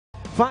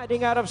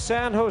fighting out of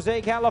San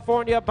Jose,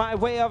 California by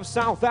way of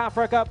South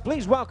Africa.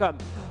 Please welcome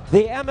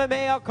the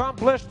MMA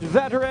accomplished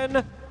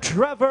veteran,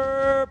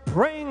 Trevor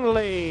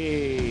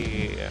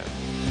Prangley.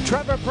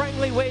 Trevor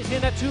Prangley weighs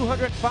in at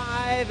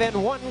 205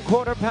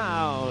 1/4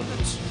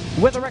 pounds.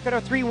 With a record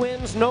of 3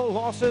 wins, no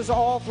losses,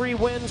 all 3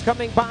 wins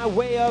coming by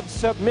way of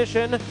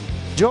submission.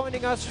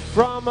 Joining us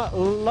from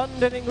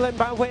London, England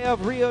by way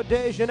of Rio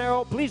de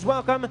Janeiro, please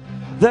welcome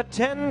the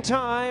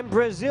 10-time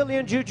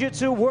Brazilian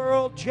Jiu-Jitsu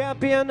World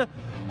Champion,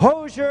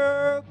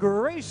 Roger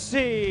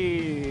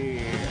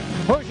Gracie.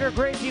 Roger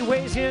Gracie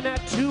weighs in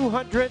at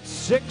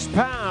 206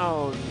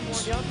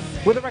 pounds.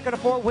 With a record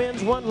of 4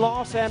 wins, 1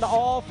 loss, and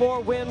all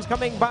 4 wins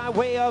coming by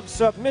way of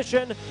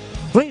submission,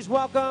 please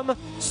welcome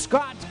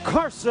Scott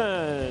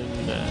Carson.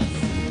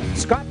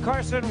 Scott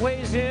Carson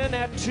weighs in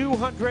at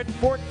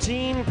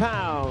 214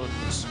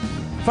 pounds.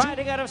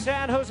 Fighting out of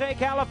San Jose,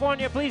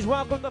 California, please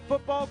welcome the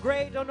football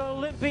great and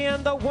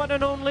Olympian, the one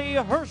and only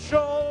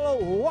Herschel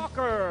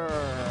Walker.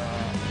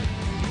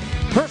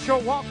 Herschel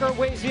Walker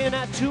weighs in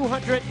at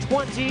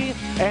 220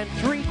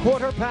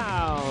 3/4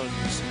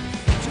 pounds.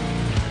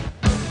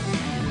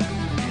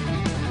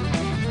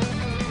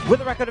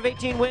 With a record of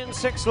 18 wins,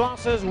 6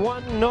 losses,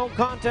 1 no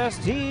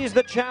contest, he's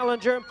the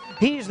challenger.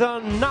 He's the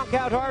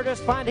knockout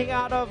artist fighting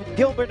out of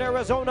Gilbert,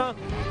 Arizona.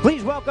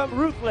 Please welcome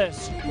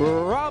Ruthless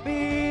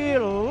Robbie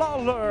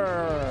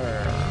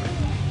Lawler.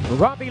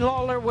 Robbie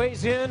Lawler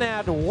weighs in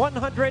at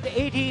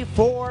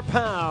 184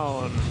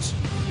 pounds.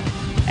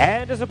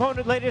 And his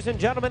opponent, ladies and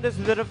gentlemen, this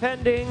is the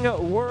defending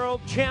world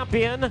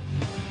champion,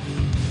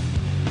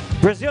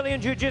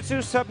 Brazilian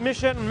Jiu-Jitsu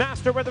submission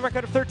master with a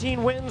record of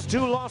 13 wins,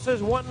 2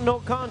 losses, 1 no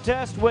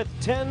contest with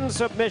 10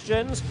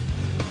 submissions.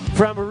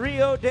 From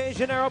Rio de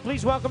Janeiro,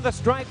 please welcome the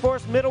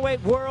Strikeforce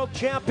middleweight world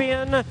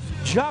champion,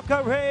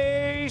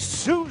 Jacare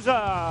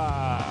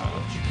Souza.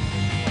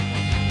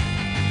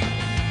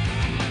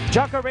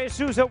 Jacare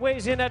Souza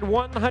weighs in at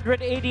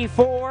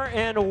 184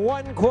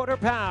 1/4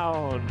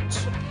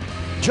 pounds.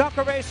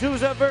 Jacare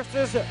Souza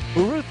versus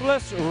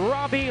Ruthless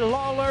Robbie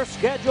Lawler,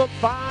 scheduled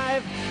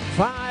 5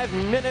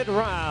 5-minute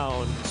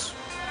rounds.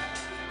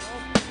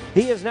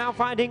 He is now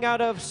fighting out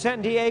of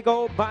San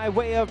Diego by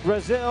way of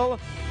Brazil.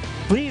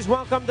 Please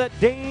welcome the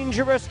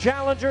dangerous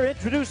challenger,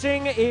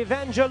 introducing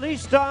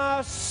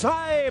Evangelista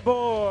Cyborg.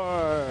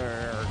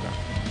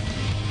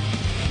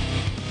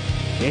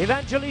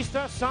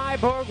 Evangelista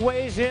Cyborg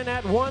weighs in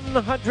at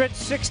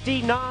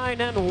 169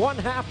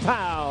 1/2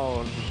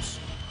 pounds.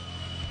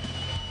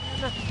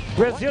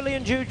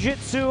 Brazilian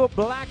Jiu-Jitsu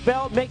black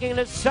belt, making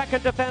his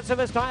 2nd defense of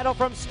his title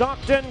from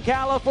Stockton,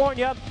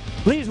 California.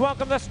 Please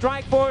welcome the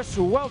Strikeforce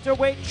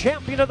welterweight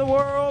champion of the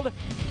world,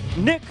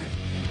 Nick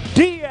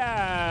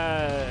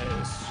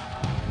Diaz.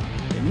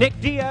 Nick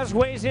Diaz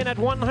weighs in at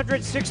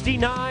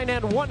 169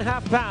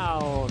 1/2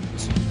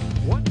 pounds.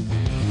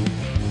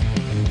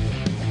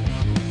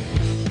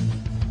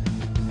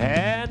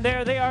 And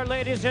there they are,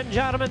 ladies and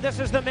gentlemen. This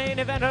is the main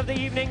event of the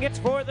evening. It's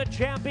for the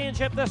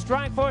championship, the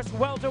Strikeforce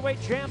welterweight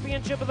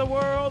championship of the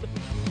world.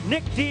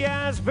 Nick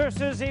Diaz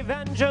versus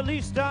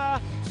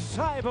Evangelista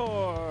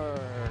Cyborg.